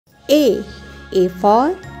A. A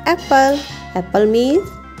for apple. Apple means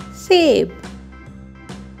shape.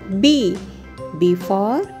 B. B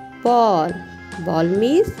for ball. Ball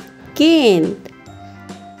means गेंद.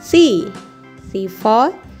 C. C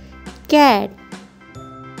for cat.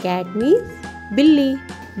 Cat means बिल्ली.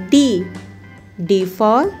 D. D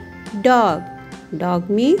for dog. Dog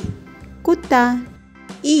means कुत्ता.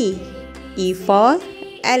 E. E for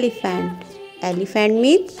elephant. Elephant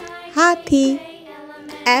means हाथी.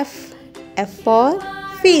 F. F for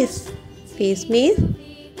fish. Fish means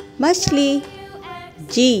मछली.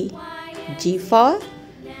 G. G for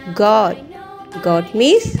goat. Goat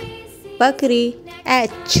means बकरी.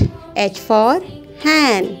 H. H for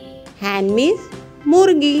hen. Hen means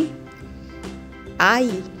मुर्गी. I.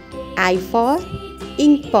 I for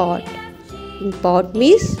inkpot. Inkpot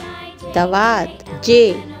means दवात.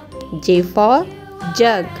 J. J for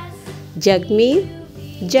jug. Jug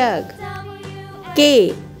means jug.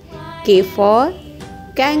 K. K for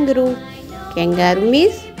kangaroo. Kangaroo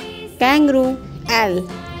means kangaroo. L.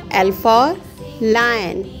 L for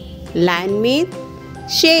lion. Lion means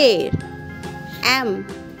शेर. M.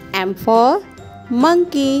 M for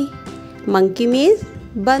monkey. Monkey means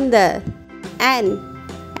बंदर. N.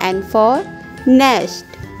 N for nest.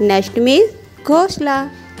 Nest means घोंसला.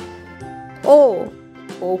 O.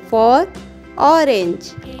 O for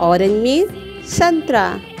orange. Orange means संतरा.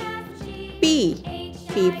 P.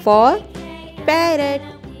 P for parrot.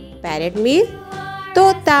 Parrot means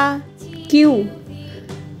तोता. Q.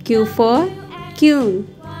 Q for queen.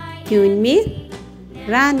 Queen means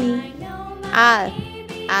Rani. R.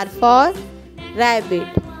 R for rabbit.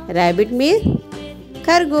 Rabbit means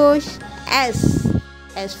खरगोश. S.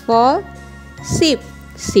 S for ship.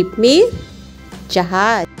 Ship means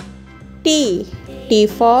जहाज. T. T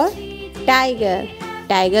for tiger.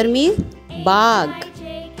 Tiger means बाघ.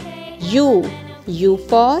 U. U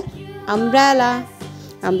for umbrella.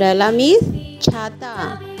 Umbrella means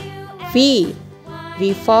छाता. V.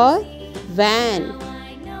 V for van.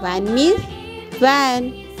 Van means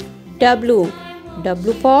van. W.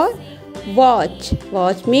 W for watch.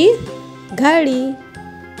 Watch means घड़ी.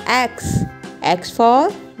 X. X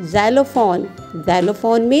for xylophone.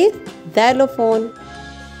 Xylophone means xylophone.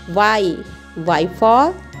 Y. Y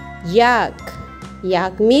for yak.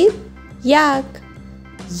 Yak means yak.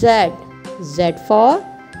 Z. Z for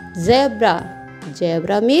zebra.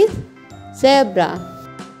 Zebra means zebra.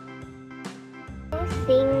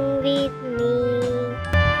 Sing with me.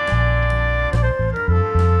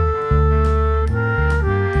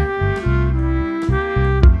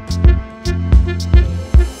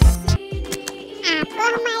 आपको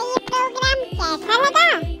हमारा ये programme कैसा लगा?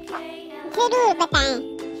 जरूर बताएं।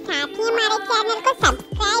 साथ ही हमारे चैनल को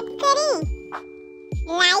सब्सक्राइब करें,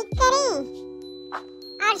 लाइक करें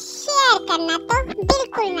और शेयर करना तो